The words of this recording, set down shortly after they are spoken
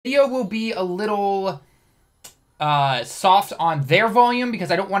Video will be a little soft on their volume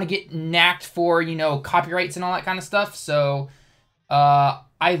because I don't want to get nacked for, you know, copyrights and all that kind of stuff. So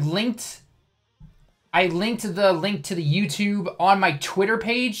I linked the link to the YouTube on my Twitter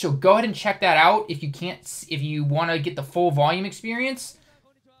page, so go ahead and check that out if you want to get the full volume experience.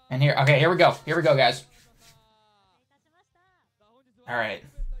 And here we go, guys. All right.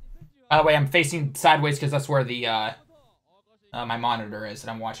 By the way, I'm facing sideways because that's where the my monitor is that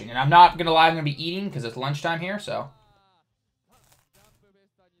I'm watching, and I'm not gonna lie, I'm gonna be eating because it's lunchtime here, so.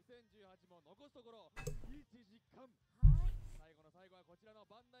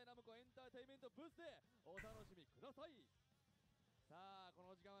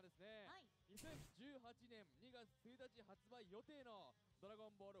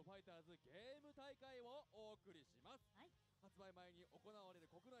 Dragonball FighterZ ゲーム大会をお送りします。発売前に行われる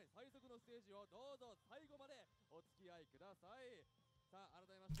国内最速のステージをどうぞ最後までお付き合いください。さあ、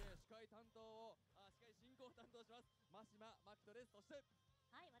改めまして司会進行を担当します真島真紀人です。そして、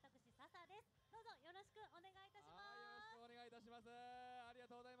はい、私笹です。どうぞよろしくお願いいたします。よろしくお願いいたします。ありが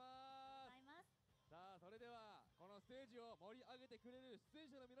とうございます。さあ、それではこのステージを盛り上げてくれる出演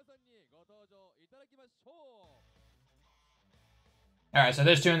者の皆さんにご登場いただきましょう。All right, so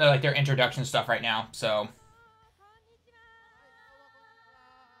they're just doing their introduction stuff right now. So.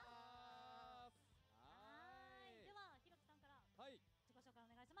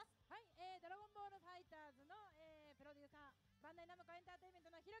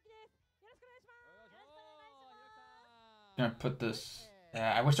 I'm gonna put this.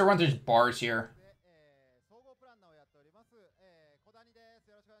 I wish there weren't these bars here.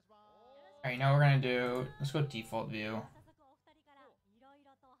 All right, you know what we're gonna do? Let's go default view.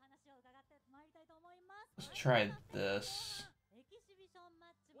 Let's try this.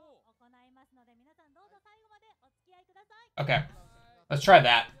 Okay, let's try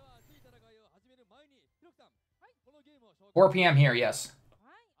that. 4 p.m. here, yes.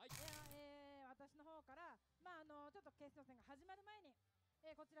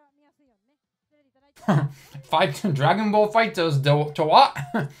 Dragonball FighterZ to what?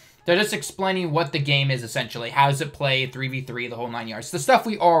 They're just explaining what the game is essentially. How does it play 3v3, the whole 9 yards. The stuff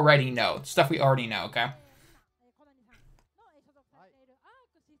we already know. The stuff we already know, okay?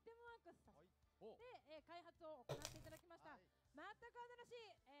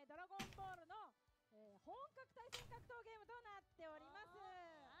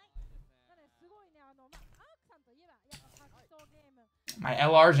 My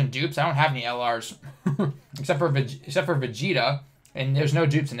LRs and dupes? I don't have any LRs. except for Vegeta. And there's no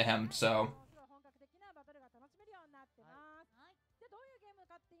dupes into him, so.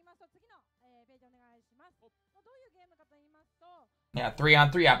 Yeah,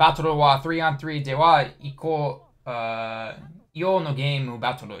 3-on-3. Yeah, battle wa 3-on-3 de wa iko yo no game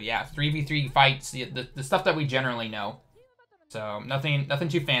battle. Yeah, 3v3 fights, the stuff that we generally know. So, nothing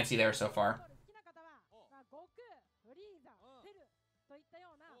too fancy there so far.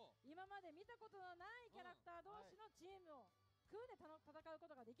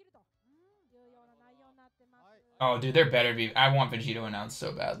 Oh, dude, there better be. I want Vegeta announced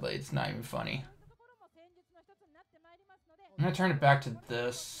so badly. It's not even funny. I'm gonna turn it back to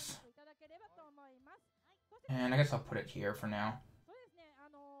this. And I guess I'll put it here for now.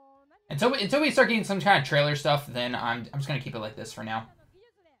 Until we start getting some kind of trailer stuff, then I'm just gonna keep it like this for now.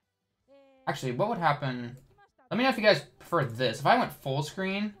 Actually, what would happen? Let me know if you guys prefer this. If I went full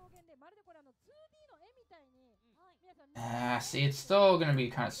screen. See, it's still gonna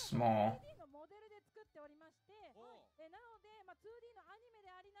be kind of small.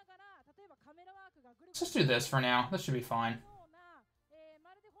 Let's just do this for now. This should be fine.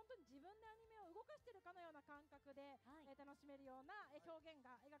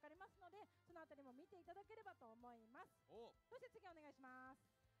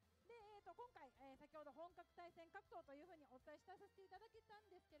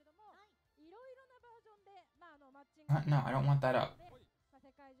 No, I don't want that up.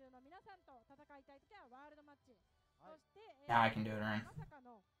 Now I can do it, right?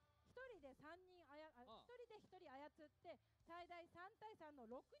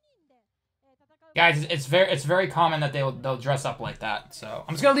 Guys, it's very common that they'll dress up like that. So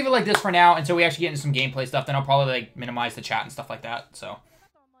I'm just gonna leave it like this for now until we actually get into some gameplay stuff. Then I'll probably like minimize the chat and stuff like that. So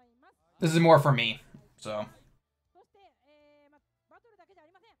this is more for me. So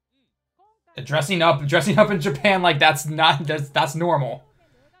dressing up in Japan like that's normal.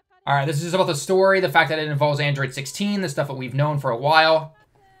 All right, this is just about the story, the fact that it involves Android 16, the stuff that we've known for a while.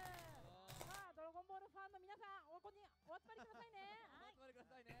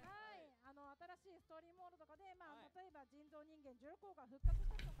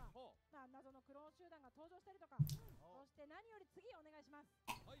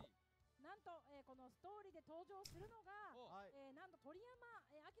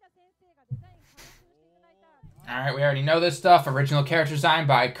 Alright, we already know this stuff. Original character design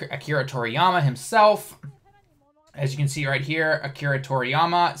by Akira Toriyama himself. As you can see right here, Akira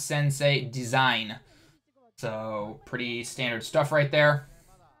Toriyama Sensei Design. So, pretty standard stuff right there.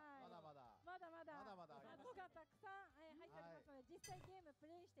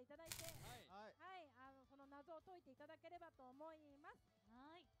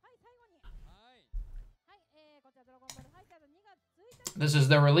 This is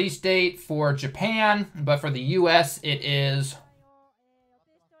the release date for Japan, but for the US, it is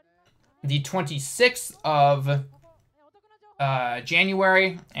the 26th of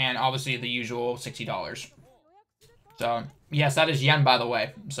January, and obviously the usual $60. So, yes, that is yen, by the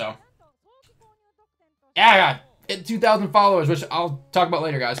way. So, yeah, I got 2,000 followers, which I'll talk about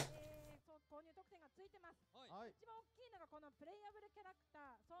later, guys.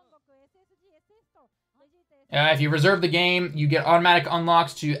 If you reserve the game, you get automatic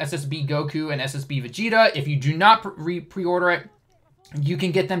unlocks to SSB Goku and SSB Vegeta. If you do not pre-order it, you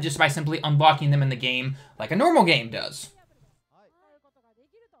can get them just by simply unlocking them in the game like a normal game does.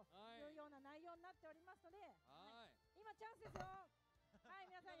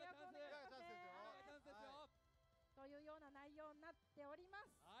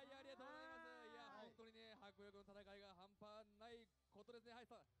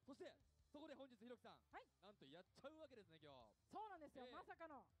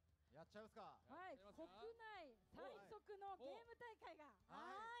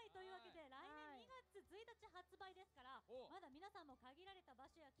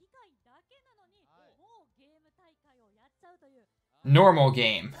 Normal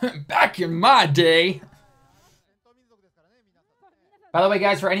game. Back in my day. By the way,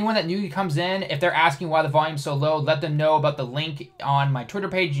 guys, for anyone that newly comes in, if they're asking why the volume's so low, let them know about the link on my Twitter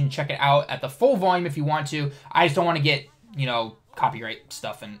page. You can check it out at the full volume if you want to. I just don't want to get, you know, copyright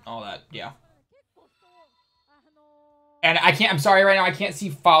stuff and all that. Yeah. And I'm sorry right now, I can't see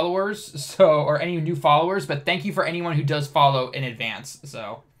followers, so, or any new followers, but thank you for anyone who does follow in advance,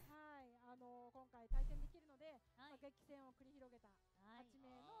 so.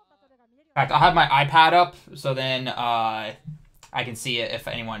 In fact, I'll have my iPad up, so then, I can see it if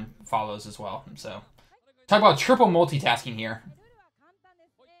anyone follows as well, so. Talk about triple multitasking here.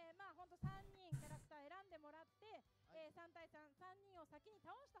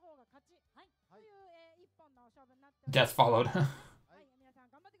 Death followed.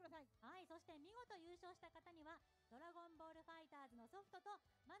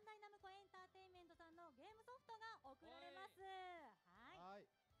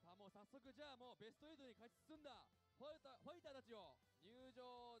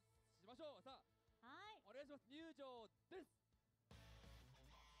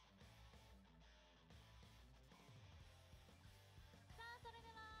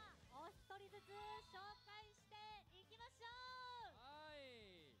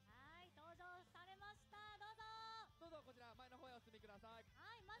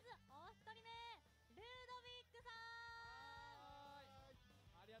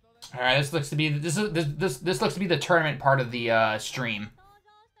 All right, this looks to be this looks to be the tournament part of the stream.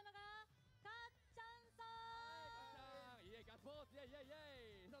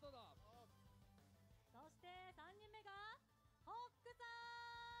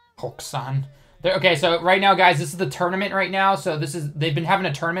 Hulk-san. Okay, so right now, guys, this is the tournament right now. So they've been having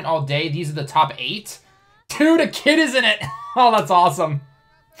a tournament all day. These are the top 8. Dude, a kid is in it. Oh, that's awesome.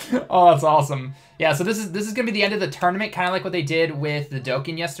 Oh, that's awesome. Yeah, so this is gonna be the end of the tournament, kind of like what they did with the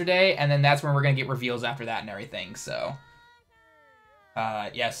Dokkan yesterday, and then that's when we're gonna get reveals after that and everything. So,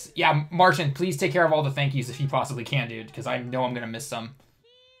 yes, yeah, Martian, please take care of all the thank yous if you possibly can, dude, because I know I'm gonna miss some.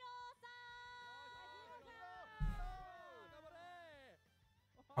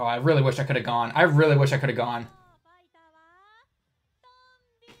 Oh, I really wish I could have gone. I really wish I could have gone.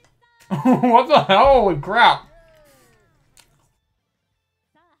 What the hell? Holy crap.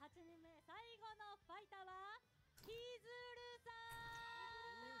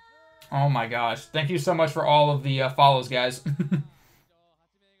 Oh my gosh. Thank you so much for all of the follows, guys.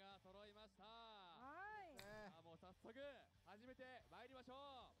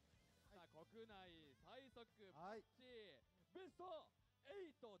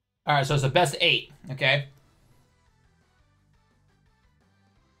 Alright, so it's the best 8, okay?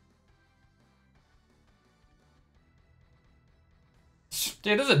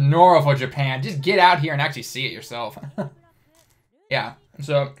 Dude, this is normal for Japan. Just get out here and actually see it yourself. Yeah,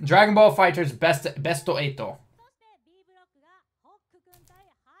 so Dragon Ball FighterZ Besto 8.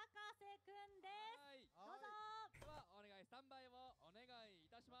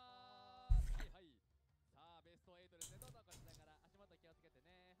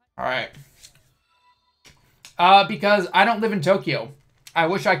 All right. Because I don't live in Tokyo. I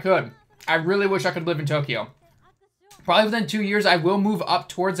wish I could. I really wish I could live in Tokyo. Probably within 2 years, I will move up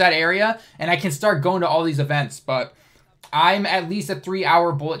towards that area, and I can start going to all these events, but I'm at least a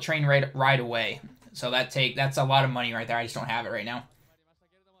 3-hour bullet train ride away. So that's a lot of money right there. I just don't have it right now.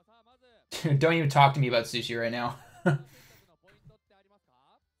 Don't even talk to me about sushi right now.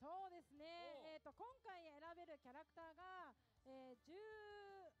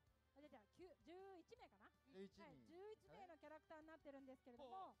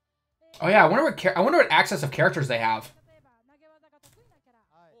 Oh yeah, I wonder what access of characters they have.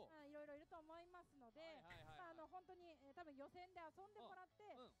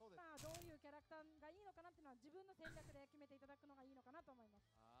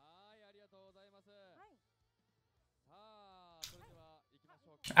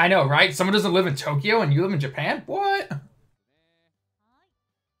 I know, right? Someone doesn't live in Tokyo and you live in Japan? What?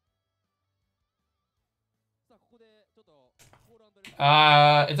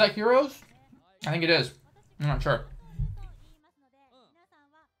 Is that Heroes? I think it is. I'm not sure.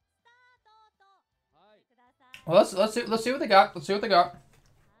 Well, let's see what they got. Let's see what they got.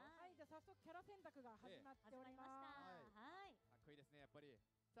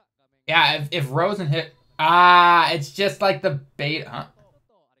 Yeah, if Rosen hit, it's just like the beta. Huh?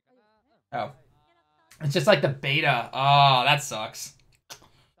 Oh, it's just like the beta. Oh, that sucks.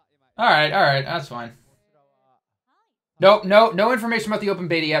 All right, that's fine. Nope, no information about the open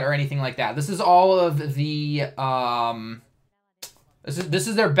beta yet or anything like that. This is all of the This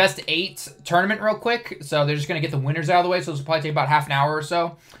is their best 8 tournament real quick. So they're just gonna get the winners out of the way. So this will probably take about half an hour or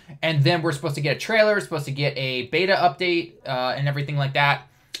so, and then we're supposed to get a trailer, supposed to get a beta update and everything like that.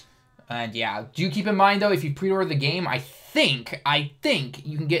 And yeah, do keep in mind though, if you pre-order the game, I think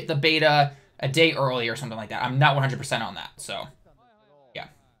you can get the beta a day early or something like that. I'm not 100% on that, so yeah.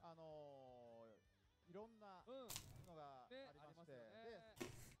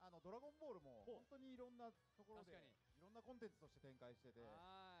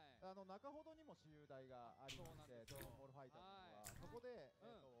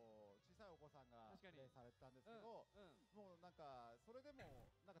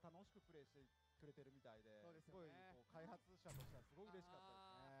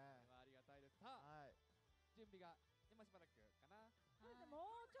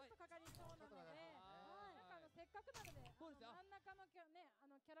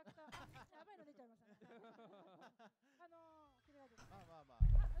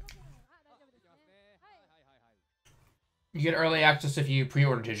 You get early access if you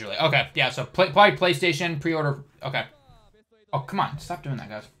pre-order digitally. Okay, yeah, so probably PlayStation, pre-order. Okay. Oh, come on. Stop doing that,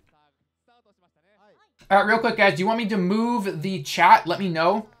 guys. All right, real quick, guys. Do you want me to move the chat? Let me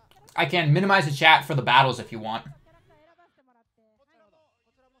know. I can minimize the chat for the battles if you want.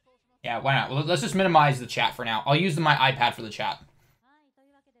 Yeah, why not? Well, let's just minimize the chat for now. I'll use my iPad for the chat.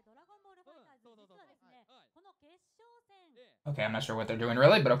 Okay, I'm not sure what they're doing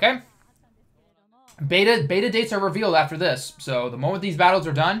really, but okay. Beta dates are revealed after this. So the moment these battles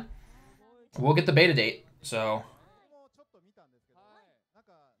are done, we'll get the beta date. So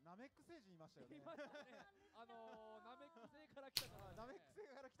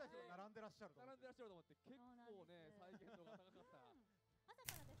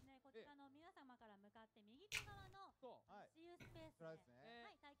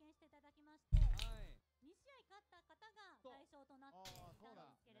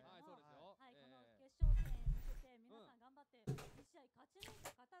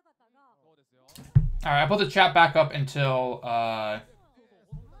all right, I put the chat back up until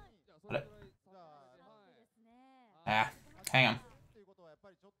hang on.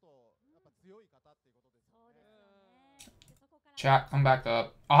 Chat, come back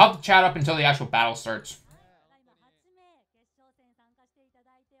up. I'll have the chat up until the actual battle starts.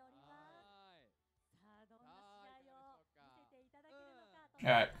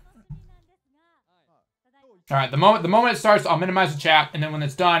 All right, the moment it starts, I'll minimize the chat, and then when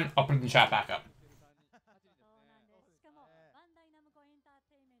it's done, I'll put the chat back up.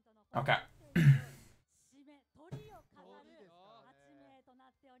 Okay.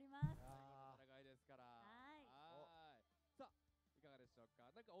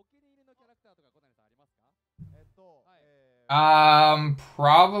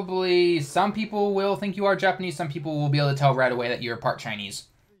 Probably some people will think you are Japanese. Some people will be able to tell right away that you're part Chinese.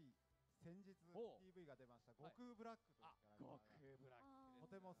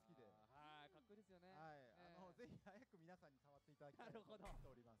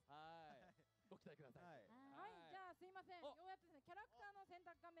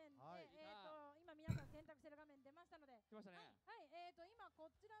 来ましたね。はい、今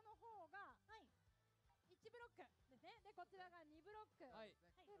こちらの方が、はい、1ブロックですね。で、こちらが2ブロック。はい。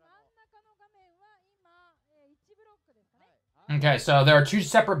で、真ん中の画面は今、1ブロックですかね。Okay, so there are two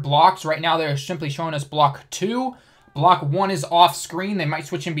separate blocks. Right now, they're simply showing us block 2. Block 1 is off screen. They might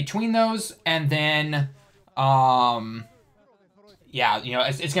switch in between those. And then, yeah, you know,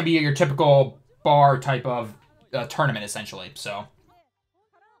 it's going to be your typical bar type of tournament, essentially. So,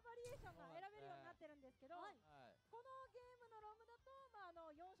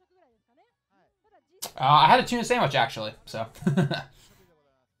 I had a tuna sandwich, actually. So,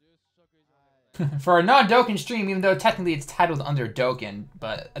 for a non-Dokkan stream, even though technically it's titled under Dokkan,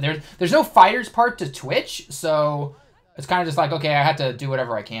 but there's no fighters part to Twitch, so it's kind of just like, okay, I have to do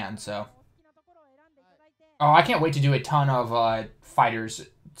whatever I can, so. Oh, I can't wait to do a ton of fighters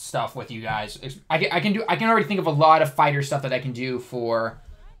stuff with you guys. I can already think of a lot of fighter stuff that I can do for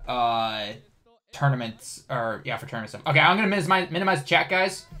tournaments, or yeah, for tournament stuff. Okay, I'm gonna minimize the chat,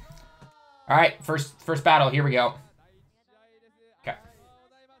 guys. All right, first battle. Here we go. Okay,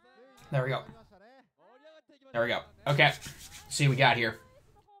 there we go. There we go. Okay, let's see what we got here.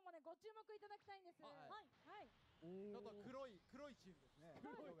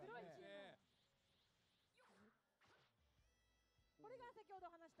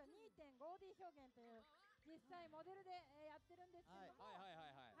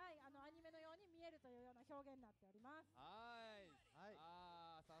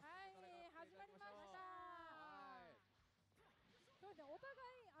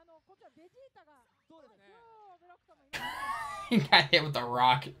 He got hit with a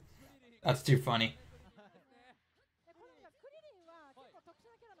rock. That's too funny.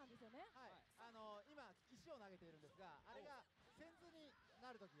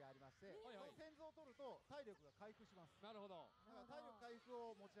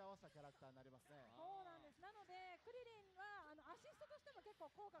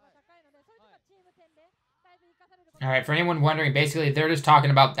 Alright, for anyone wondering, basically they're just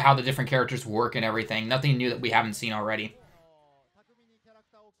talking about how the different characters work and everything. Nothing new that we haven't seen already.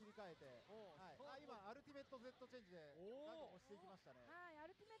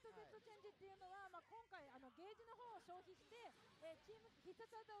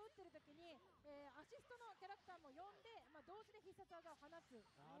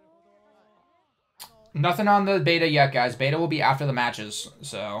 Nothing on the beta yet, guys. Beta will be after the matches,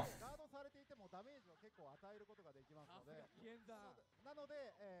 so.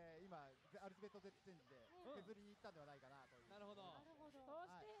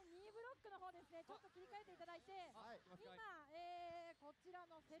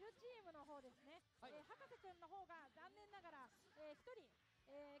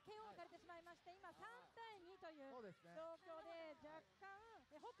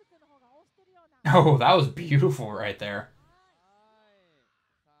 Oh, that was beautiful right there.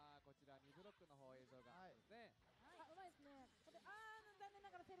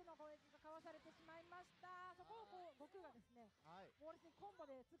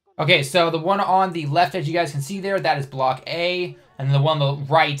 Okay, so the one on the left, as you guys can see there, that is block A, and the one on the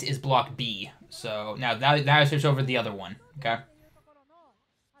right is block B. So now I switch over to the other one, okay?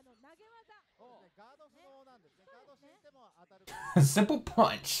 Simple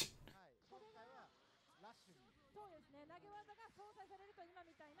punch.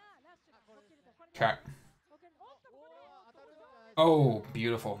 Okay. Oh,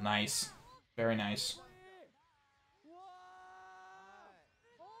 beautiful. Nice. Very nice.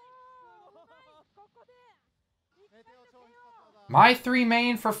 My three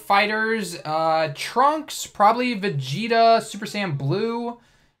main for fighters, Trunks, probably Vegeta, Super Saiyan Blue,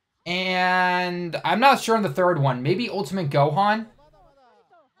 and I'm not sure on the third one. Maybe Ultimate Gohan.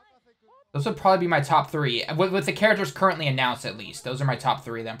 Those would probably be my top three. With the characters currently announced, at least. Those are my top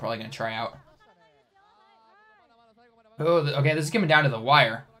three that I'm probably going to try out. Oh, okay, this is coming down to the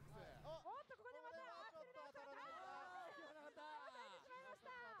wire.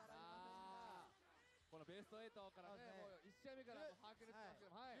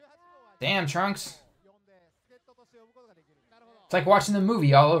 Damn, Trunks. It's like watching the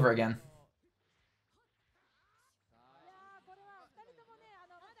movie all over again.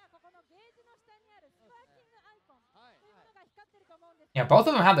 Yeah, both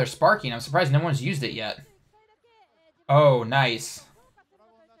of them have their sparking. I'm surprised no one's used it yet. Oh, nice.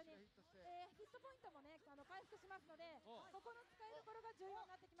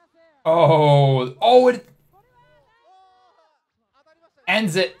 Oh, it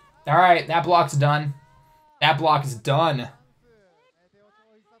ends it. All right, that block's done. That block is done.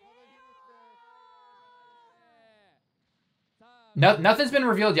 Nothing's been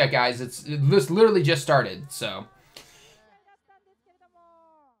revealed yet, guys. This literally just started, so.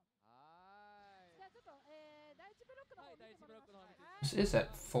 This is at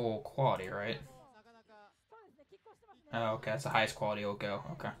full quality, right? なかなか そうですね、拮抗してますね。 Oh, okay, that's the highest quality it'll go.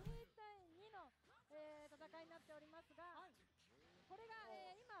 Okay. 11対2の、戦いになっておりますが、これが、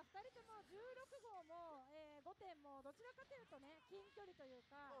今2人とも16号も、5点もどちらかというとね、近距離という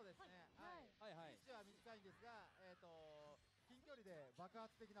か、そうですね。はい。はいはいはい。位置は短いんですが、近距離で爆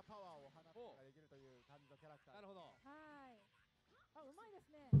発的なパワーを放つことができるという感じのキャラクター。なるほど。はい。あ、うまいで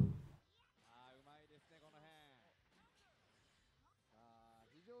すね。ああ、うまいですね、この辺。さあ、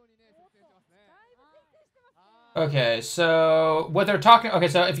非常にね、接戦してますね。だいぶ接戦してますね。 Okay, so what they're talking. Okay,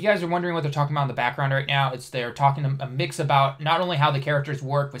 so if you guys are wondering what they're talking about in the background right now, it's they're talking a mix about not only how the characters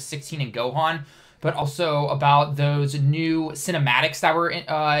work with 16 and Gohan, but also about those new cinematics that were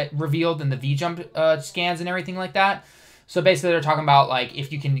revealed in the V-Jump scans and everything like that. So basically, they're talking about, like,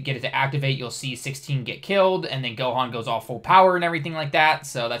 if you can get it to activate, you'll see 16 get killed, and then Gohan goes all full power and everything like that.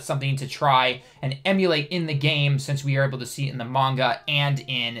 So that's something to try and emulate in the game, since we are able to see it in the manga and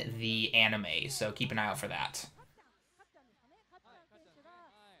in the anime. So keep an eye out for that.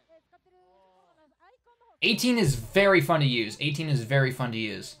 18 is very fun to use. 18 is very fun to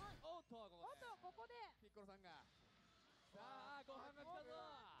use. おっと、ここでピッコロさんが。さあ、ご飯が来たぞ。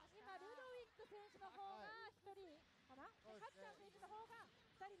今ルドウィック選手の方が1人かな、でカッチャン選手の方が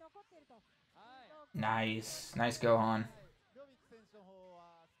2人残っていると。はい。 Nice. Nice Gohan. ルドウィック選手の方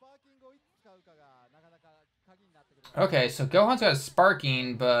はスパーキングをいつ使うかがなかなか鍵になってくる。 Okay, so Gohan's got a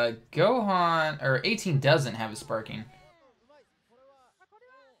sparking, but Gohan, or 18 doesn't have a sparking. うまい。これは。これ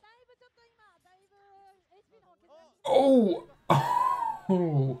はだいぶちょっと今だいぶ HP の方削られて、 Oh!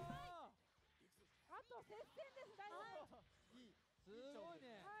 Oh! あと接戦です。だいぶ、いい。すごい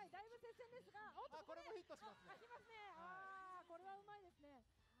ね。はい、だいぶ接戦ですが、おっとあ、これもヒットしますね。あ、きますね。ああ、これはうまいですね。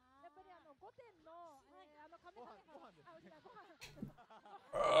やっぱり5点の、カメハメハ、ご飯ですね。ご飯。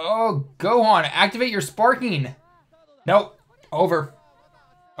 Oh, Gohan, activate your sparking. Nope. Over.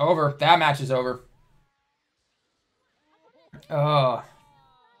 Over. That match is over. Oh.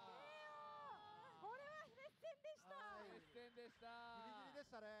 これは接戦でした。接戦でした。ギリギリでし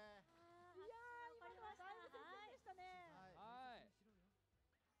たね。いやー、今のはだいぶ接戦でしたね。はい。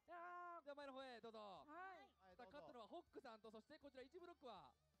いやー、じゃあ前の方へどうぞ。はい。さあ勝ったのはホックさんと、そしてこちら1ブロックは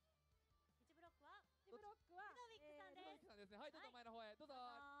1ブロックはルドウィックさんルドウィックさんですね。はい、どうぞ前の方へどうぞ。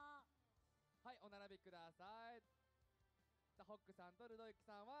はい、お並びください。さあホックさんとルドウィック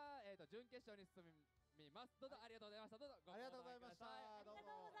さんは準決勝に進みます。どうぞありがとうございました。どうぞありがとうございました。どうぞ。素晴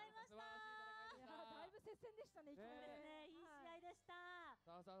らしい戦いでした。だいぶ接戦でしたね。いきなりね、いい試合でした。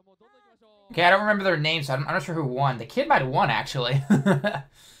さあさあもうどんどん行きましょう。 Okay, I don't remember their names, so I'm not sure who won. The kid might have won, actually. は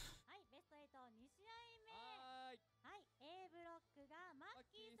い、ベスト8 2試合目。はい、A ブロックがマッ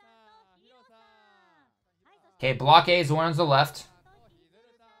キーさんとヒロさん。はい、そして Okay, block A is the one on the left.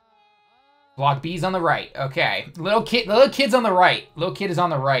 Block B is on the right. Okay. Little kid's on the right. Little kid is on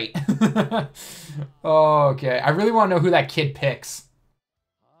the right. Okay. I really want to know who that kid picks.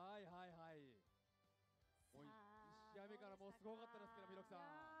 はいはいはい。もう1試合目からもうすごかったですけど、ミロクさん。いや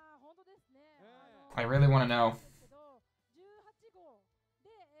ー、本当ですね。 I really want to know. ですけど、18号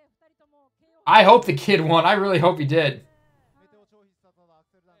で、2人とも KO。 I hope the kid won. I really hope he did. メテオ超必殺技アク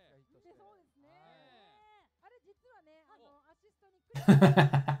セルダンスがヒットして。そうですね。あれ実はね、アシストにクリ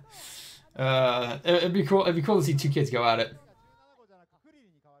ア It'd be cool. It'd be cool to see two kids go at it. 17号じゃなくクリリ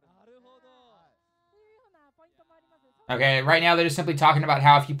ンに変わる。なるほど。というようなポイントもあります。 Okay, right now they're just simply talking about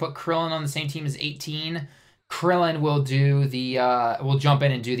how if you put Krillin on the same team as 18, Krillin will do the will jump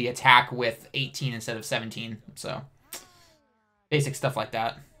in and do the attack with 18 instead of 17. So basic stuff like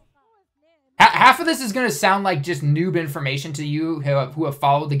that. Half of this is going to sound like just noob information to you who have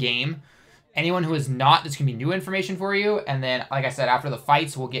followed the game. Anyone who is not, this can be new information for you. And then, like I said, after the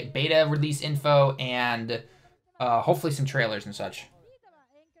fights, we'll get beta release info and hopefully some trailers and such. リーダは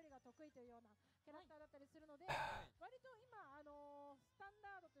遠距離が得意というようなキャラクターだったりするので、割と今スタン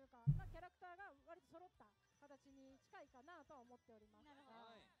ダードというか、まあ、キャラクターが割と揃った形に近いかなとは思っております。なるほど。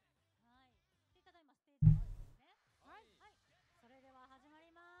はい。はい。で、ただ今ステージですね。はい。はい。それでは始まり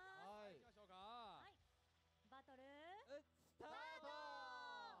ます。はい。行きましょうか。はい。バトルスタート。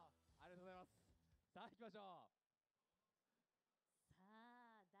ありがとうございます。さあ行きましょう。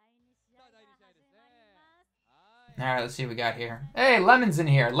さあ、第2試合が始まります。 All right, let's see what we got here. Hey, Lemon's in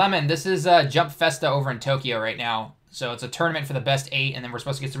here. Lemon, this is Jump Festa over in Tokyo right now. So it's a tournament for the best 8, and then we're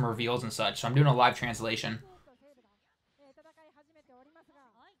supposed to get some reveals and such. So I'm doing a live translation. 戦い始めておりますが、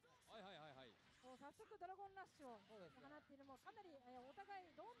はい。はいはいはいはい。早速ドラゴンラッシュを放っている、もうかなりお互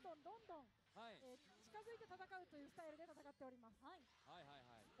いどんどんはい。近づいて戦うというスタイルで戦っております。はい。はいはい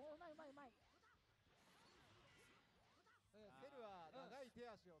はい。お、うまいうまいうまい。セルは長い手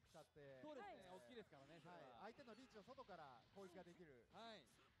足を使って、そうですね、大きいですからね、それは。相手のリーチの外から攻撃ができる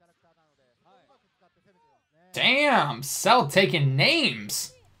キャラクターなので、そこをうまく使って攻めていますね。Damn, Cell taking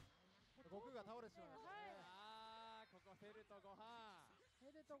names. 悟空が倒れてしまいましたね。ここセルとご飯。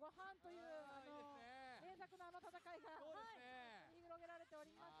セルとご飯という名作の戦いが繰り広げられてお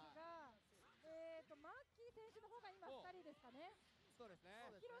りますが、マッキー選手の方が今2人ですかね。そうですね。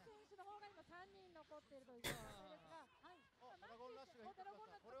ヒロ選手の方が今3人残っているという状況ですが、ドラゴンラッシュがヒットしま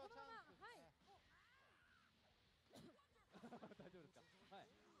した。これはチャンスですね。大丈夫ですか。は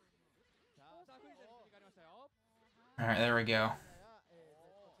い。さあ、フリーザに切り替わりましたよ。All right, there we go.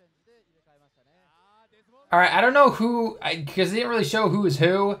 チェンジで入れ替えましたね。All right, I don't know who, because they didn't really show who is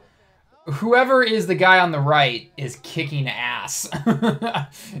who. Whoever is the guy on the right is kicking ass.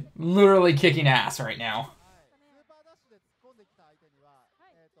 Literally kicking ass right now. スーパーダッシュで突っ込んできた相手には、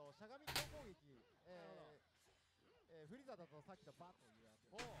しゃがみ攻撃、フリザだとさっきのバッというや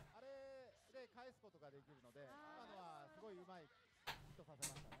つ、あれで返すことができるので、今のはすごいうまいヒットさせ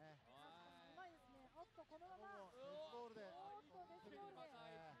ましたね。うまいですね。おっとこのままデスボールで、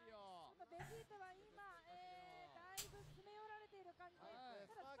ベジータは今、だいぶ詰め寄られている感じで、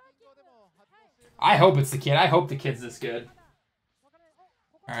ただスパーキングでも I hope it's the kid. I hope the kid's this good.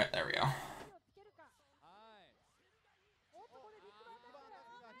 All right, there we go.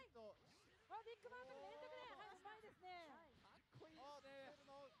 ビッグバント連続で、うまいですね。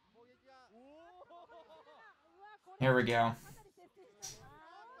 Here we go.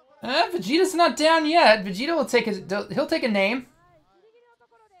 Vegeta's not down yet. Vegeta will take he'll take a name. ギリギリのと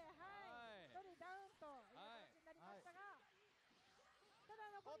ころで、1人ダウンという形になりましたが、ただ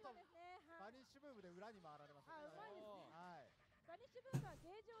残りはですね、バニッシュムーブで裏に回られましたね。うまいですね。はい。バニッシュブームはゲ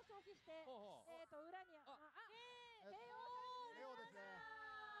ージを消費して、裏に、レオですね。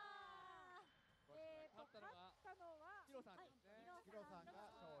勝ったのはヒロさんですね。ヒロさんが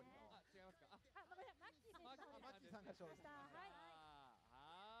勝利。違いますか。ごめんなさい、マッキー選手マッキーさんが勝利しました。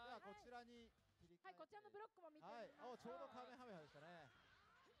ではこちらに切り替えて、こちらのブロックも見てみます。ちょうどカメハメハでしたね。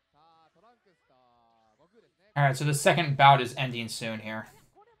さあ、トランクスと悟空ですね。All right, so the second bout is ending soon here.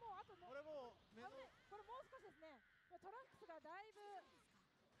 これもう少しですね。トランクスがだいぶ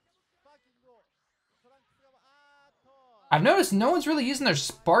I've noticed no one's really using their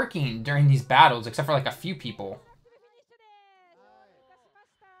sparking during these battles except for like a few people.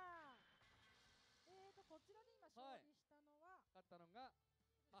 勝ったのが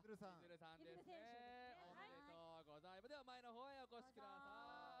ズルさんですね。おめでとうございます。では前の方へお越しくだ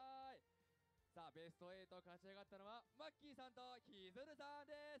さい。さあベスト8勝ち上がったのはマッキーさんとヒズルさん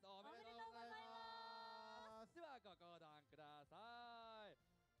です。おめでとうございます。ではご講談ください。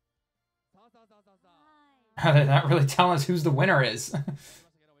さあ。They're not really telling us who the winner is. いや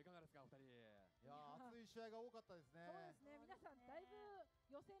熱い試合が多かったですね。そうですね。皆さんだいぶ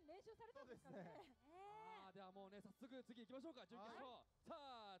予選練習されたんですかね。ではもうね早速次行きましょうか。準決勝。さ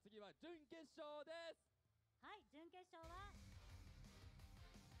あ次は準決勝です。はい、準決勝は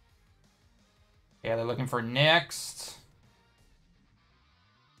Yeah, they're looking for next.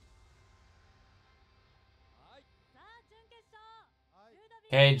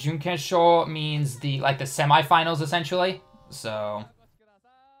 Okay, Junkesho means the semifinals essentially. So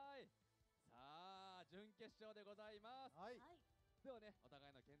準決勝でございます。ではね、お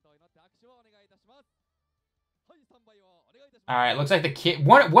互いの健闘を祈って握手をお願いいたします。はい、スタンバイをお願いいたします。all right, looks like the kid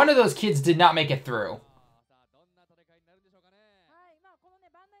one of those kids did not make it through. さあどんな戦いになるんでしょうかね。はい、この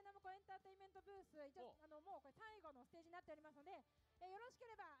ねバンダイナムコエンターテインメントブース、一応もうこれ最後のステージになっておりますので、よろしけ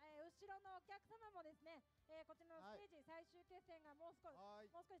れば、後ろのお客様もですね、こちらのステージ最終決戦がもう少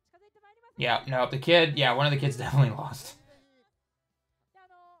し近づいてまいります。Yeah, no, the kid, yeah, one of the kids definitely lost. で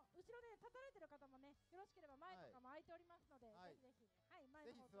後ろで立たれてる方もね、よろしければ前とかも空いておりますので、ぜひ前の方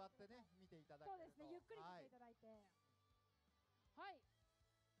ぜひ座ってね見ていただきそうですね、ゆっくり見ていただいて、はい。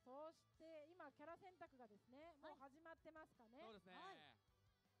そして今キャラ選択がですね、もう始まってますかね。そうですね。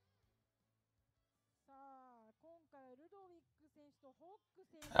さあ今回ルドウィック選手とホック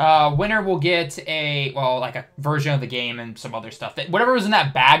選手。Winner will get like a version of the game and some other stuff. Whatever was in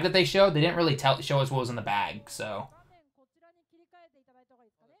that bag that they showed, they didn't really show us what was in the bag, so. こちらに切り替えていただいた方がい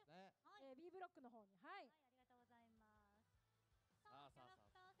いですかね。B ブロックの方に、はい。ありがとうございます。さあ、キャラ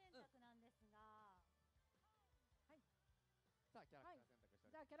クター選択なんですが、はい。さあ、キャラクター選択して、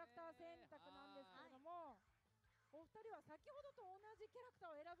じゃあキャラクター選択なんですけれども、お二人は先ほどと同じキャラク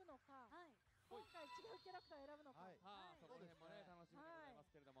ターを選ぶのか、今回違うキャラクターを選ぶのか。そこら辺もね楽しみでございま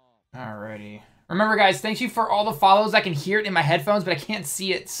すけれども。Alrighty. Remember, guys, thank you for all the follows. I can hear it in my headphones, but I can't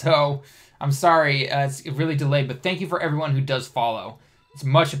see it, so I'm sorry. It's really delayed, but thank you for everyone who does follow. It's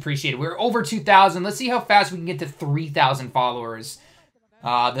much appreciated. We're over 2,000. Let's see how fast we can get to 3,000 followers.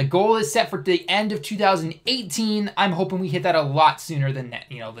 The goal is set for the end of 2018. I'm hoping we hit that a lot sooner than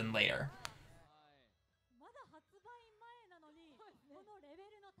than later. まだ発売前なのにこのレベ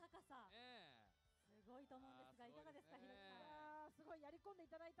ルの高さすごいと思うんですがいかがですか、ひろきさん。すごいやり込んでい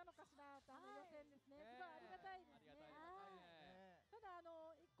ただいたのかしらと予選ですね。すごいありがたいですね。ただ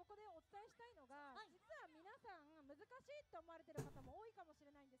ここでお伝えしたいのが、実は皆さん難しいと思われている方も多いかもし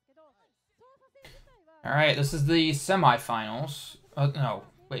れないんですけど、操作性自体は All right, this is the semifinals. No,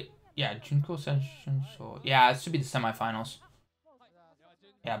 wait. Yeah, Junko session. So yeah, it should be the semifinals.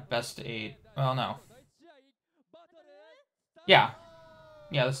 Yeah, best 8. Well, no. Yeah.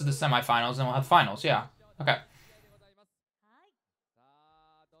 Yeah, this is the semifinals, and we'll have finals. Yeah. Okay.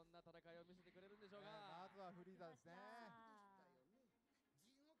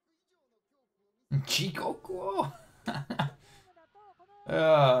 地獄を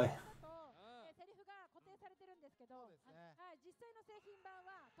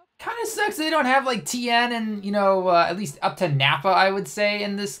Kind of sucks they don't have like TN and at least up to Nappa, I would say,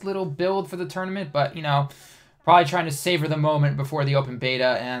 in this little build for the tournament. But probably trying to savor the moment before the open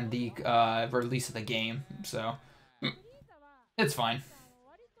beta and the release of the game. So it's fine.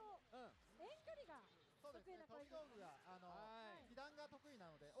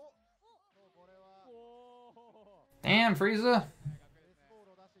 Damn, Frieza.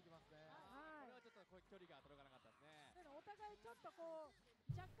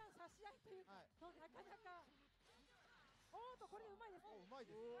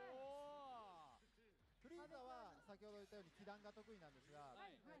 フリーザは先ほど言ったように気弾が得意なんですが、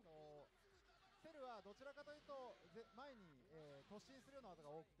セルはどちらかというと前に突進するような技が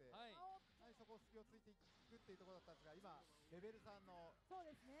多くて、そこを隙をついていくっていうところだったんですが、今レベル3の攻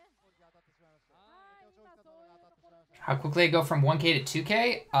撃が当たってしまいました。How quickly I go from 1K to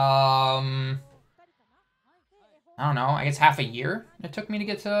 2K? I don't know. I guess half a year it took me to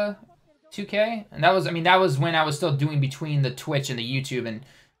get to 2K, and that was when I was still doing between the Twitch and the YouTube and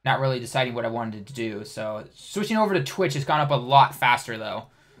not really deciding what I wanted to do. So switching over to Twitch has gone up a lot faster though.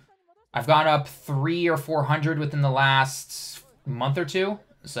 I've gone up 300 or 400 within the last month or two.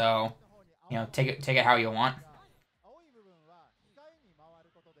 So, take it how you want.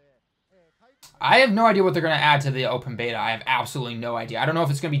 I have no idea what they're going to add to the open beta. I have absolutely no idea. I don't know if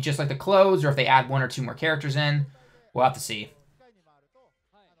it's going to be just like the closed or if they add 1 or 2 more characters in. We'll have to see.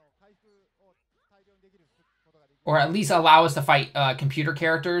 Or at least allow us to fight computer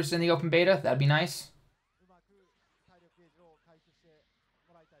characters in the open beta. That'd be nice.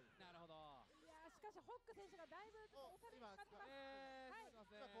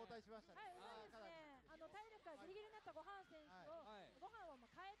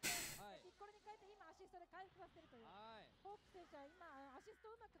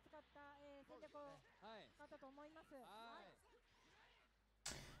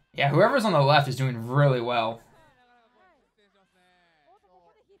 Yeah, whoever's on the left is doing really well.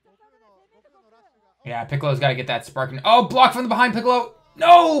 Yeah, Piccolo's got to get that sparking. Oh, block from the behind, Piccolo!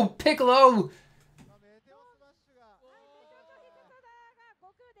 No! Piccolo!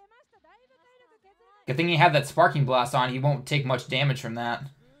 Good thing he had that sparking blast on. He won't take much damage from that.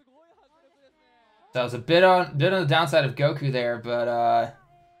 That was a bit on the downside of Goku there, but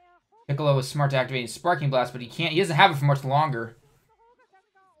Piccolo was smart to activate his sparking blast, but he doesn't have it for much longer.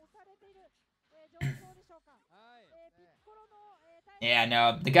 Yeah,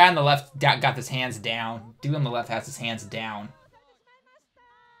 no, the guy on the left got his hands down. Dude on the left has his hands down.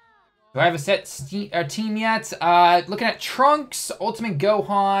 Do I have a set team yet? Looking at Trunks, Ultimate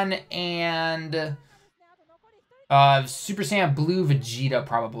Gohan, and Super Saiyan Blue Vegeta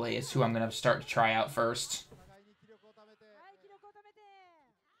probably is who I'm going to start to try out first.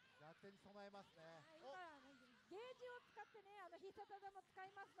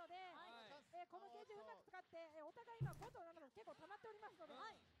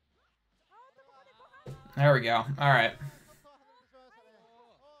 There we go. All right.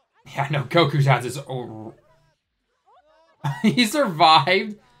 Yeah, no, Goku's has his own... He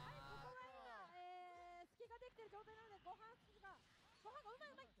survived.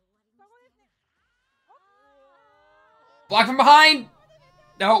 Block from behind.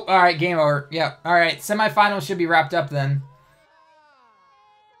 Nope. All right, game over. Yep. All right, semifinals should be wrapped up then.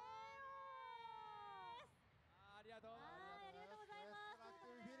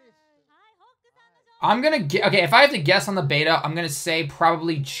 I'm gonna get, okay, if I have to guess on the beta, I'm gonna say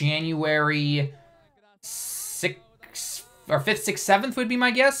probably January 6th, or 5th, 6th, 7th would be my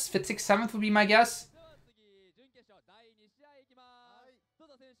guess. 5th, 6th, 7th would be my guess.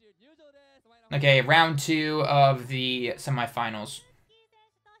 Okay, round 2 of the semifinals.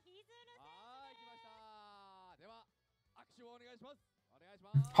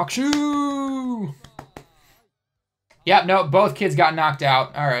 Hakushu! Yep, no, both kids got knocked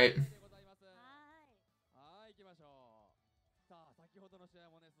out. All right. はい、行きましょう。さあ、先ほどの試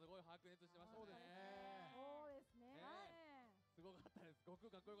合もね、すごい白熱してましたね。そうですね。すごかったです。悟空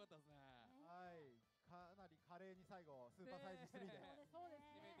かっこよかったですね。はい、かなり華麗に最後スーパーサイズ3で、そうです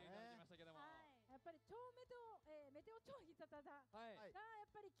決めていただきましたけども。やっぱり超メテオ、メテオ超必殺技がはい。やっ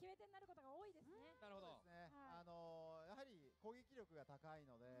ぱり決め手になることが多いですね。なるほど。そうですね。やはり攻撃力が高い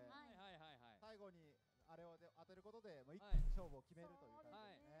ので、はいはいはいはい。最後にあれを当てることでもう一気に勝負を決めるという感じ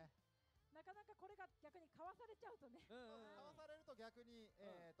ですね。なかなかこれが逆にかわされちゃうとね。かわされると逆に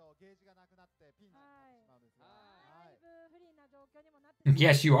ゲージがなくなってピンチになってしまうんですが、だいぶ不利な状況にもなって。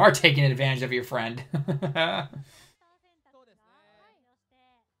Yes, you are taking advantage of your friend.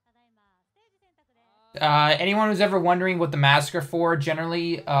 Anyone who's ever wondering what the masks are for,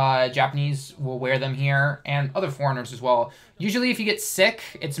 generally, Japanese will wear them here, and other foreigners as well. Usually, if you get sick,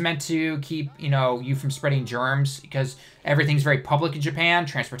 it's meant to keep, you from spreading germs, because everything's very public in Japan,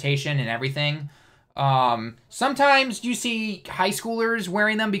 transportation and everything. Sometimes you see high schoolers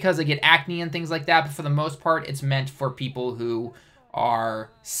wearing them because they get acne and things like that, but for the most part, it's meant for people who are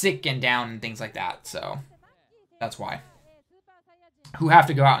sick and down and things like that, so that's why. Who have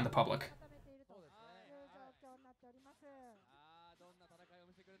to go out in the public.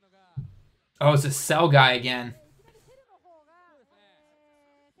 Oh, it's a Cell guy again.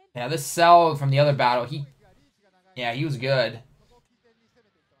 Yeah, this Cell from the other battle, he was good.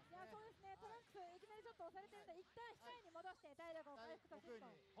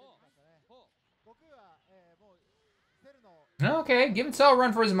 Okay, giving Cell a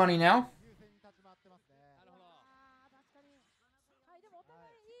run for his money now.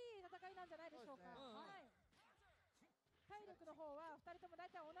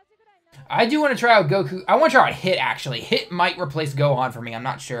 I do want to try out Goku. I want to try out Hit, actually. Hit might replace Gohan for me. I'm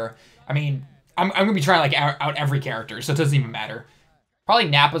not sure. I mean, I'm going to be trying like out every character, so it doesn't even matter. Probably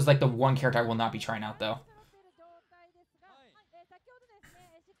Nappa's like the one character I will not be trying out, though.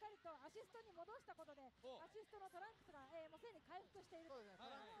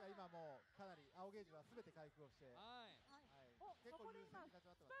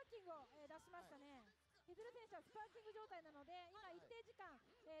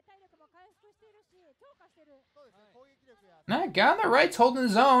 That guy on the right's holding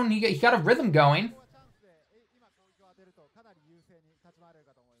his own. He got a rhythm going.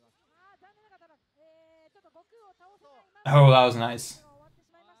 Oh, that was nice.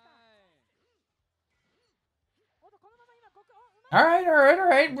 All right.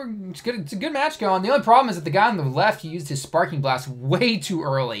 It's a good match going. The only problem is that the guy on the left, he used his Sparking Blast way too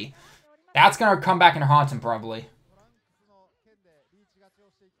early. That's going to come back and haunt him, probably.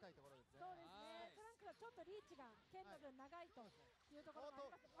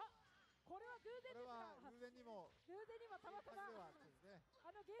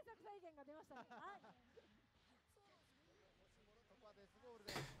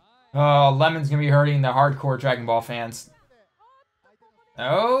 Oh, Lemon's going to be hurting the hardcore Dragon Ball fans.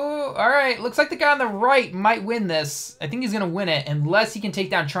 Oh, alright. Looks like the guy on the right might win this. I think he's going to win it, unless he can take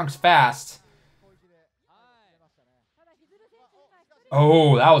down Trunks fast.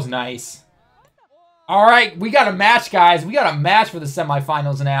 Oh, that was nice. Alright, we got a match, guys. We got a match for the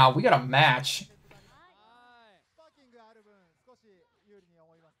semifinals now. We got a match.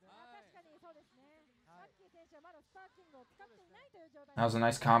 That was a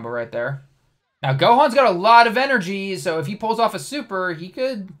nice combo right there. Now, Gohan's got a lot of energy, so if he pulls off a super, he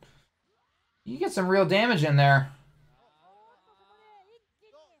could get some real damage in there.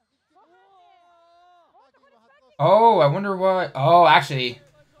 Oh, I wonder what... Oh, actually...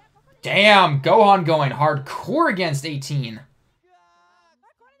 Damn, Gohan going hardcore against 18.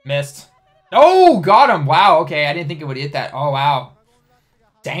 Missed. Oh, got him. Wow, okay, I didn't think it would hit that. Oh, wow.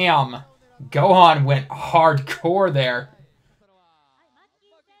 Damn. Gohan went hardcore there.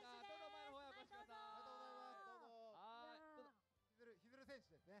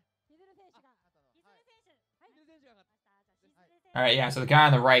 Alright, yeah, so the guy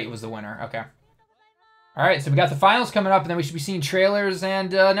on the right was the winner. Okay. Alright, so we got the finals coming up, and then we should be seeing trailers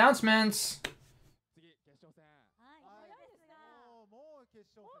and announcements.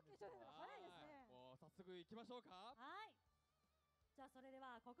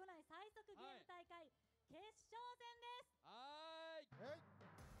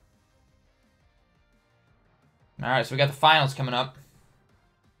 Alright, so we got the finals coming up.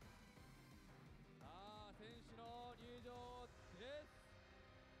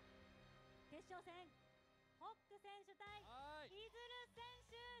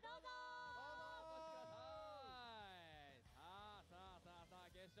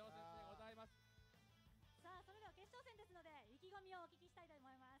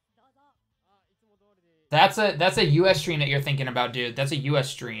 That's a US stream that you're thinking about, dude. That's a US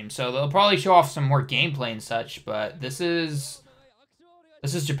stream, so they'll probably show off some more gameplay and such. But this is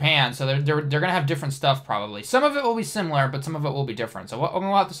Japan, so they're gonna have different stuff probably. Some of it will be similar, but some of it will be different. So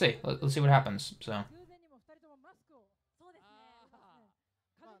we'll have to see. Let's see what happens. So.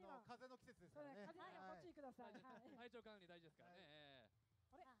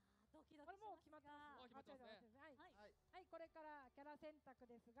 これからキャラ選択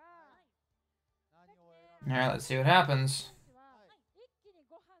ですが、 Alright, let's see what happens.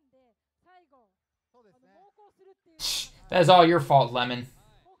 That is all your fault, Lemon.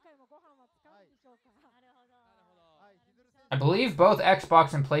 I believe both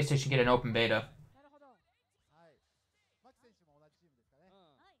Xbox and PlayStation get an open beta.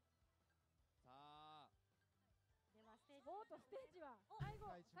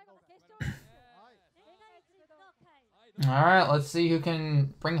 Alright, let's see who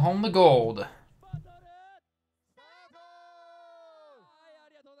can bring home the gold.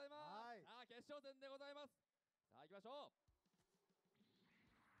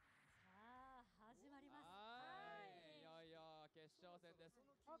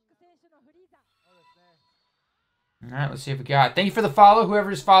 Alright, let's see if we got. Thank you for the follow,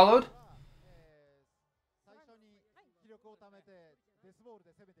 whoever just followed.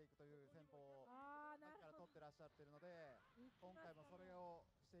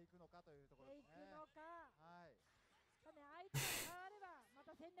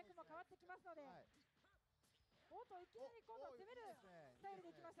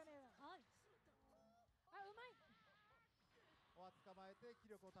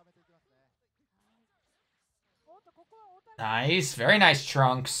 Nice, very nice,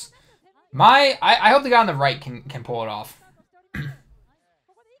 Trunks. I hope the guy on the right can pull it off.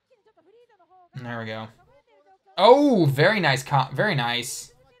 There we go. Oh, very nice, very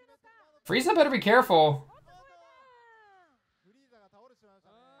nice. Frieza better be careful.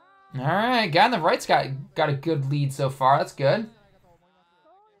 All right, guy on the right's got a good lead so far. That's good.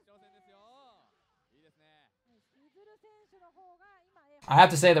 I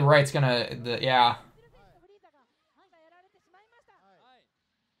have to say the right's gonna, yeah.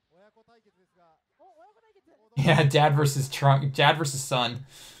 Yeah, dad versus Trunk, dad versus son.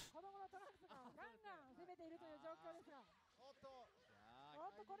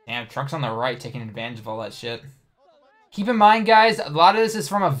 Damn, Trunks on the right taking advantage of all that shit. Keep in mind, guys, a lot of this is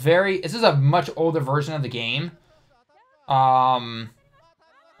from this is a much older version of the game. Oh,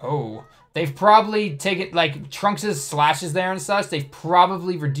 they've probably taken, like, Trunks' slashes there and such, they've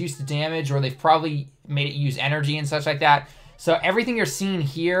probably reduced the damage, or they've probably made it use energy and such like that. So everything you're seeing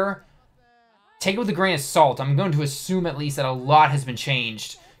here, take it with a grain of salt. I'm going to assume at least that a lot has been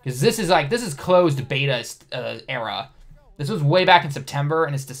changed. Because this is closed beta era. This was way back in September,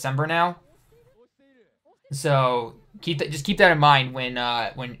 and it's December now. So just keep that in mind when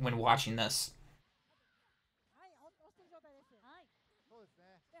watching this.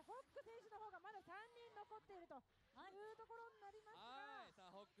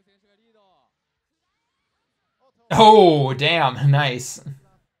 Oh, damn, nice.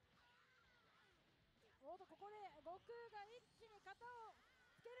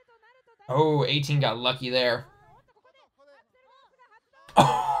 Oh, 18 got lucky there.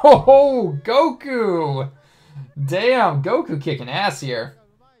 Oh, Goku! Damn, Goku kicking ass here.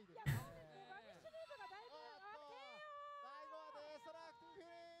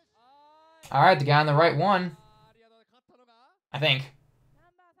 Alright, the guy on the right won. I think.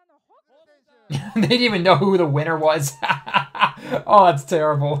 They didn't even know who the winner was. Oh, that's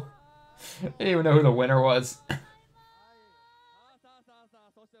terrible. They didn't even know who the winner was.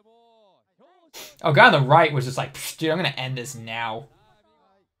 Oh, guy on the right was just like, dude, I'm gonna end this now.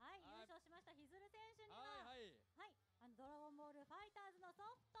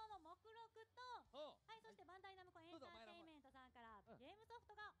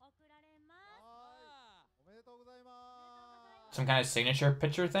 Some kind of signature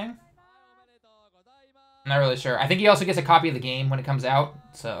picture thing? I'm not really sure. I think he also gets a copy of the game when it comes out,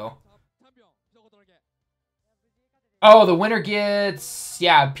 so. Oh, the winner gets,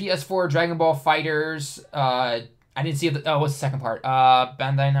 yeah, PS4 Dragonball FighterZ. I didn't see the, oh, what's the second part?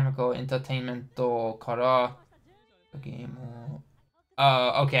 Bandai Namco Entertainment Kara game.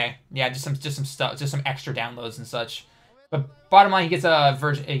 Okay. Yeah, just some stuff, just some extra downloads and such. But bottom line, he gets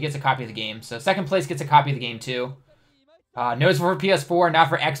a copy of the game. So second place gets a copy of the game too. Notice for PS4, not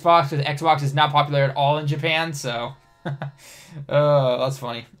for Xbox, because Xbox is not popular at all in Japan, so. That's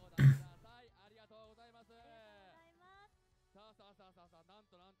funny.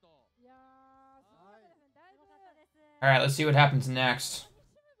 All right, let's see what happens next.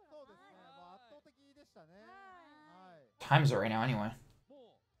 そうですね、もう圧倒的でしたね。はい。 Time is it right now anyway?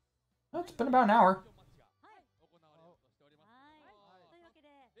 Oh, it's been about an hour. はいというわけで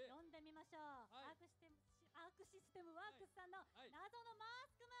読んでみましょう。アークシステムワークスさんの謎のマ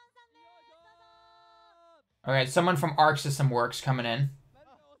スクマンさんです。どうぞ。 Okay, someone from Arc System Works coming in.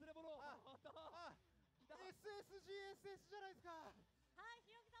 SSGSS じゃないですか。はい、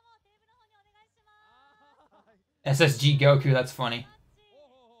ひろきさんもテーブルの方にお願いします。 SSG Goku, that's funny. こ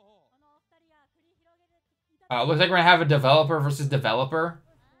のお二人が繰り広げていただ Looks like we're gonna have a developer versus developer.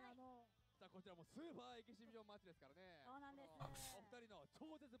 さあこちらもスーパーエキシビジョンマッチですからね。そうなんです。お二人の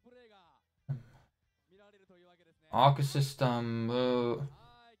超絶プレーが見られるというわけですね。 Arc Systemは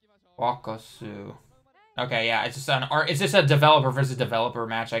い行きましょう。 Wakasu. Okay, yeah, it's just a developer versus developer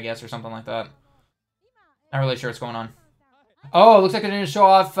match, I guess, or something like that. Not really sure what's going on. Oh, it looks like they're gonna show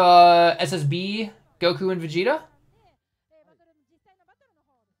off SSB, Goku, and Vegeta.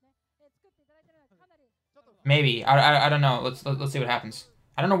 Maybe. I don't know. Let's see what happens.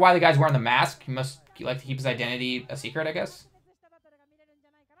 I don't know why the guy's wearing the mask. He must like to keep his identity a secret, I guess.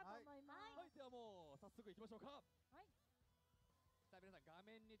 はいではもう早速行きましょうか。はい。さあ皆さん画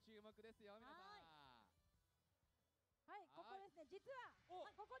面に注目ですよ皆さん。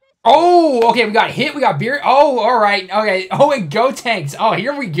 Oh, okay, we got hit, we got beer. Oh, all right, okay. Oh, and Go Tanks. Oh,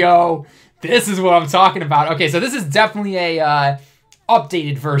 here we go. This is what I'm talking about. Okay, so this is definitely a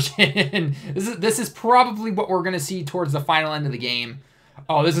updated version. this is probably what we're gonna see towards the final end of the game.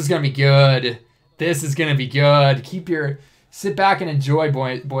 Oh, this is gonna be good. This is gonna be good. Sit back and enjoy,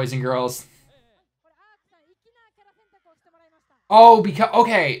 boys and girls. Oh,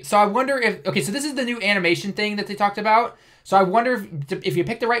 okay, so I wonder if, okay, so this is the new animation thing that they talked about. So I wonder if you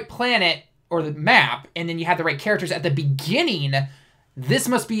pick the right planet or the map and then you have the right characters at the beginning, this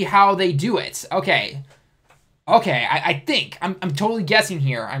must be how they do it. Okay. Okay, I think. I'm totally guessing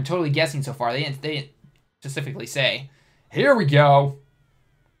here. I'm totally guessing so far. They didn't specifically say. Here we go.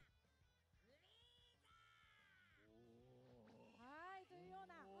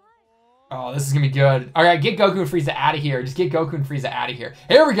 Oh, this is going to be good. All right, get Goku and Frieza out of here. Just get Goku and Frieza out of here.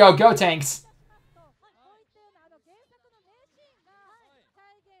 Here we go. Go Tanks.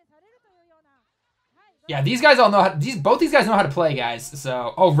 Yeah, these guys all know how. Both these guys know how to play, guys.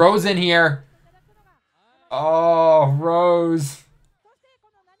 So, oh, Rose in here. Oh, Rose.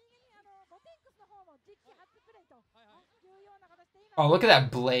 Oh, look at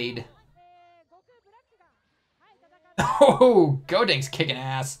that blade. Oh, Goding's kicking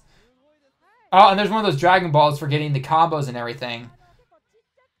ass. Oh, and there's one of those Dragon Balls for getting the combos and everything.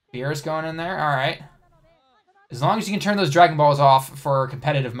 Beerus going in there. All right. As long as you can turn those Dragon Balls off for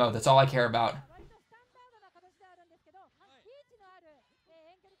competitive mode, that's all I care about.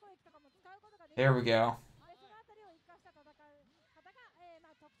 There we go.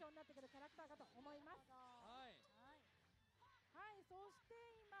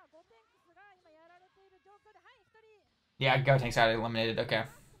 Yeah, Go Tanks got eliminated. Okay.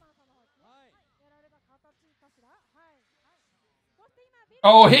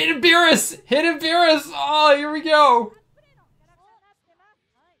 Oh, hidden Beerus! Hidden Beerus! Oh, here we go!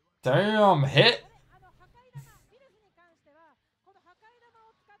 Damn, hit!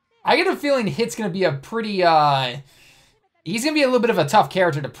 I get a feeling Hit's gonna be a pretty, he's gonna be a little bit of a tough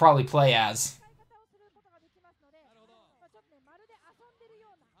character to probably play as.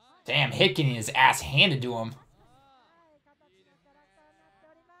 Damn, Hit getting his ass handed to him.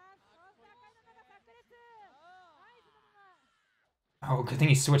 Oh, good thing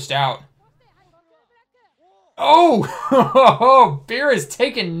he switched out. Oh! Oh, Beer is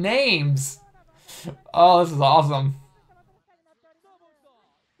taking names. Oh, this is awesome.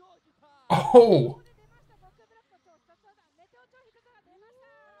 Oh!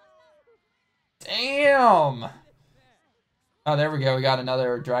 Damn! Oh, there we go. We got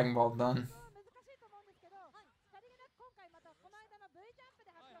another Dragon Ball done.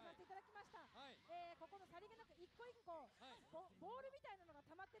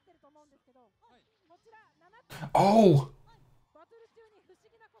 Oh!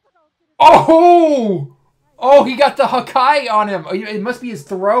 Oh! Oh, he got the Hakai on him. It must be his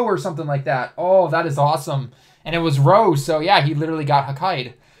throw or something like that. Oh, that is awesome. And it was Rose, so yeah, he literally got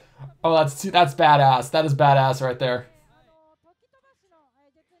Hakai'd. Oh, that's badass. That is badass right there.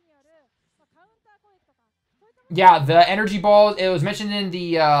 Yeah, the energy ball, it was mentioned in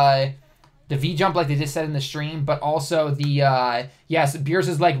the V-jump like they just said in the stream, but also the, yes,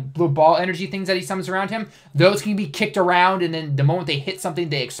 Beerus' like blue ball energy things that he summons around him, those can be kicked around, and then the moment they hit something,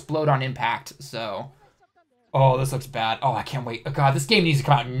 they explode on impact, so. Oh, this looks bad. Oh, I can't wait. Oh, God, this game needs to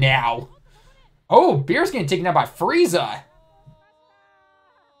come out now. Oh, Beer's getting taken out by Frieza.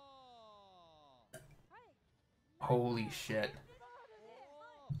 Holy shit.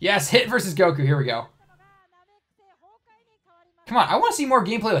 Yes, Hit versus Goku. Here we go. Come on, I want to see more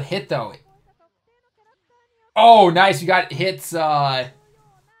gameplay with Hit, though. Oh, nice. We got Hit's Ultra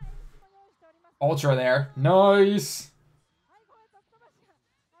there. Nice.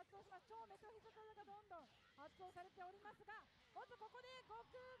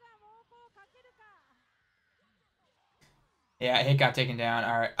 Yeah, Hit got taken down.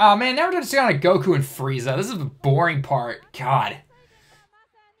 All right. Oh, man, now we're just on a Goku and Frieza. This is the boring part. God.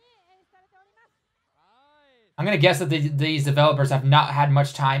 I'm going to guess that these developers have not had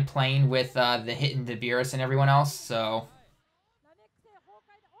much time playing with the Hit and the Beerus and everyone else, so...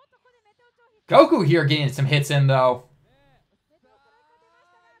 Goku here getting some hits in, though.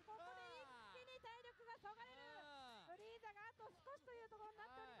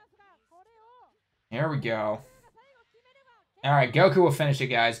 Here we go. All right, Goku will finish it,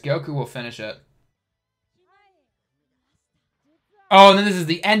 guys. Goku will finish it. Oh, and then this is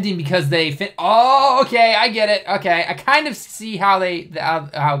the ending because they fit. Oh, okay, I get it. Okay, I kind of see how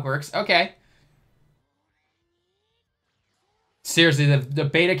how it works. Okay. Seriously, the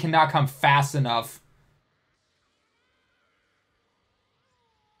beta cannot come fast enough.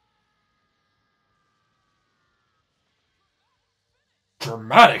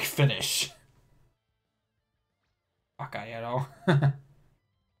 Dramatic finish. Bakayero.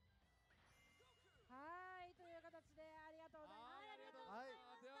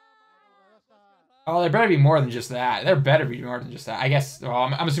 Oh, there better be more than just that. There better be more than just that. I guess, well,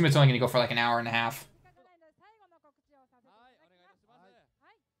 I'm assuming it's only going to go for like an hour and a half.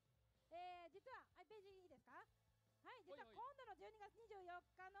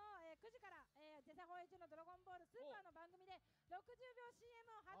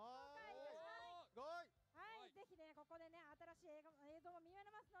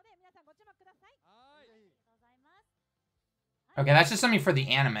 Okay, that's just something for the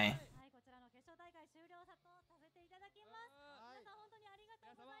anime.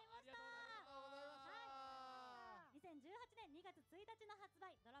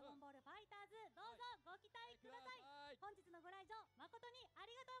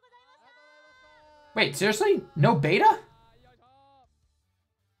 Wait, seriously? No beta?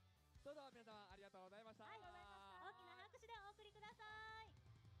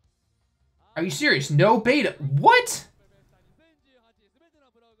 Are you serious? No beta? What?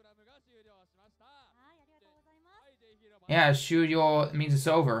 Yeah, Shuyo means it's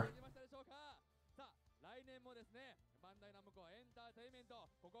over.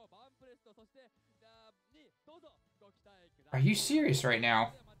 Are you serious right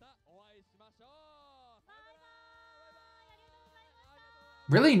now?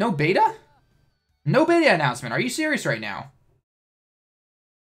 Really? No beta? No beta announcement. Are you serious right now?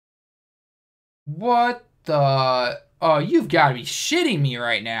 What the... Oh, you've got to be shitting me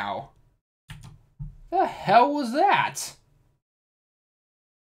right now. The hell was that?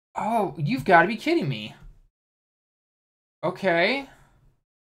 Oh, you've got to be kidding me. Okay.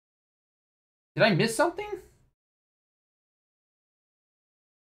 Did I miss something?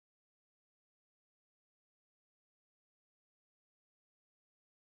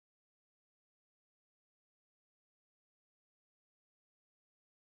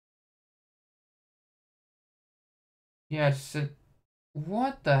 Yeah, just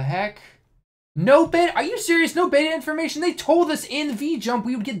what the heck? No beta? Are you serious? No beta information? They told us in V-Jump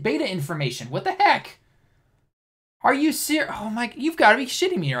we would get beta information. What the heck? Are you serious? Oh my, you've got to be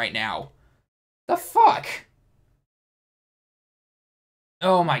shitting me right now. The fuck?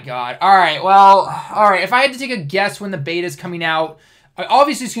 Oh my god. Alright, well, alright. If I had to take a guess when the beta is coming out,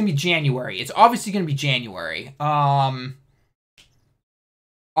 obviously it's going to be January. It's obviously going to be January.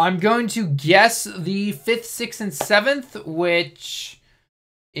 I'm going to guess the 5th, 6th, and 7th, which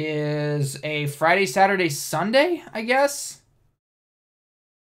is a Friday, Saturday, Sunday, I guess.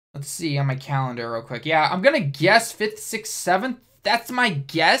 Let's see on my calendar real quick. Yeah, I'm going to guess 5th, 6th, 7th. That's my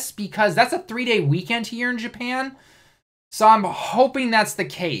guess because that's a 3-day weekend here in Japan. So I'm hoping that's the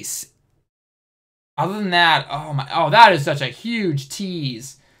case. Other than that, oh, that is such a huge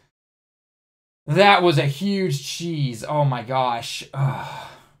tease. That was a huge cheese. Oh my gosh. Ugh.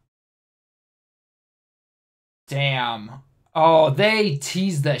 Damn. Oh, they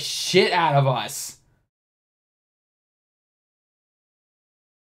teased the shit out of us.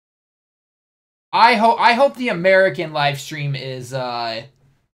 I hope the American live stream is has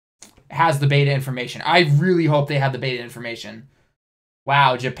the beta information. I really hope they have the beta information.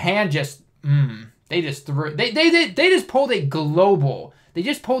 Wow, Japan just they just threw they just pulled a global. They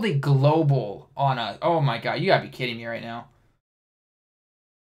just pulled a global on us. Oh my god, you gotta be kidding me right now.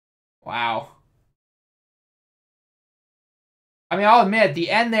 Wow. I mean, I'll admit, at the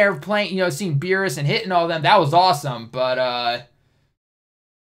end there, playing, you know, seeing Beerus and hitting all them, that was awesome. But,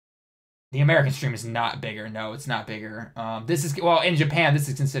 the American stream is not bigger. No, it's not bigger. This is, well, in Japan, this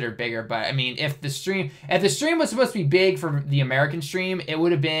is considered bigger. But, I mean, if the stream was supposed to be big for the American stream, it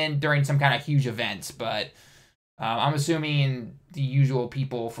would have been during some kind of huge event. But, I'm assuming the usual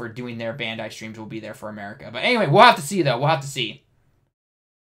people for doing their Bandai streams will be there for America. But anyway, we'll have to see, though. We'll have to see.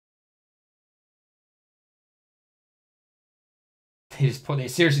 They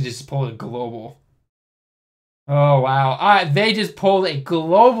seriously just pulled a global. Oh, wow. They just pulled a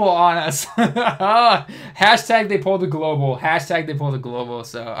global on us. Hashtag they pulled a global. Hashtag they pulled a global.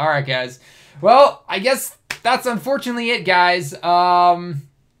 So, all right, guys. Well, I guess that's unfortunately it, guys. Oh,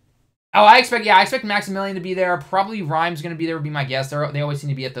 I expect Maximilian to be there. Probably Rhyme's going to be there, would be my guess. They always seem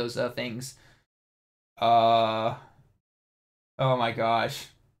to be at those things. Oh, my gosh.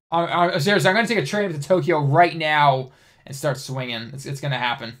 Seriously, I'm going to take a train up to Tokyo right now and start swinging. It's going to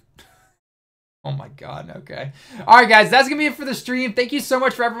happen. Oh my god, okay. Alright guys, that's going to be it for the stream. Thank you so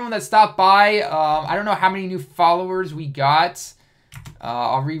much for everyone that stopped by. I don't know how many new followers we got.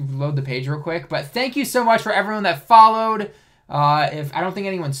 I'll reload the page real quick. But thank you so much for everyone that followed. If I don't think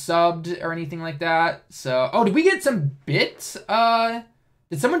anyone subbed or anything like that. So, oh, did we get some bits?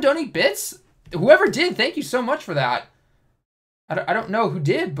 Did someone donate bits? Whoever did, thank you so much for that. I don't know who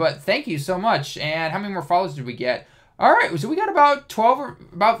did, but thank you so much. And how many more followers did we get? All right, so we got about 12 or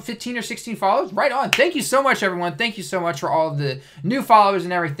about 15 or 16 followers. Right on. Thank you so much, everyone. Thank you so much for all of the new followers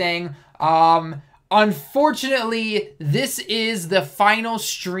and everything. Unfortunately, this is the final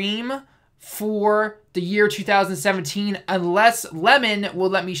stream for the year 2017, unless Lemon will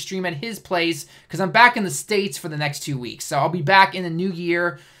let me stream at his place, because I'm back in the States for the next 2 weeks. So I'll be back in the new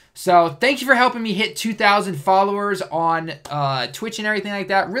year. So thank you for helping me hit 2,000 followers on Twitch and everything like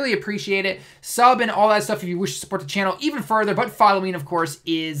that. Really appreciate it. Sub and all that stuff if you wish to support the channel even further. But following, of course,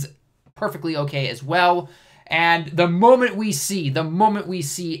 is perfectly okay as well. And the moment we see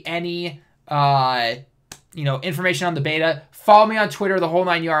any, information on the beta, follow me on Twitter, the whole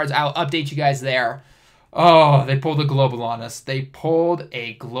 9 yards. I'll update you guys there. Oh, they pulled a global on us. They pulled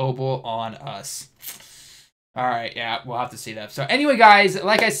a global on us. All right, yeah, we'll have to see that. So anyway, guys,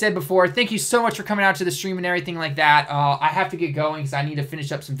 like I said before, thank you so much for coming out to the stream and everything like that. I have to get going because I need to finish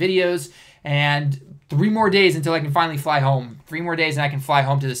up some videos. And 3 more days until I can finally fly home. 3 more days and I can fly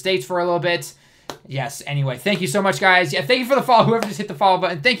home to the States for a little bit. Yes, anyway, thank you so much, guys. Yeah, thank you for the follow. Whoever just hit the follow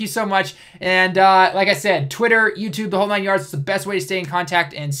button, thank you so much. And like I said, Twitter, YouTube, the whole 9 yards is the best way to stay in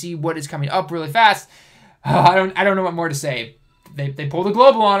contact and see what is coming up really fast. I don't know what more to say. They pulled a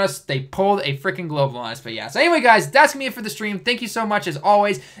global on us. They pulled a freaking global on us. But yeah. So anyway, guys, that's going to be it for the stream. Thank you so much as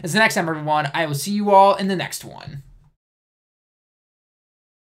always. Until next time, everyone, I will see you all in the next one.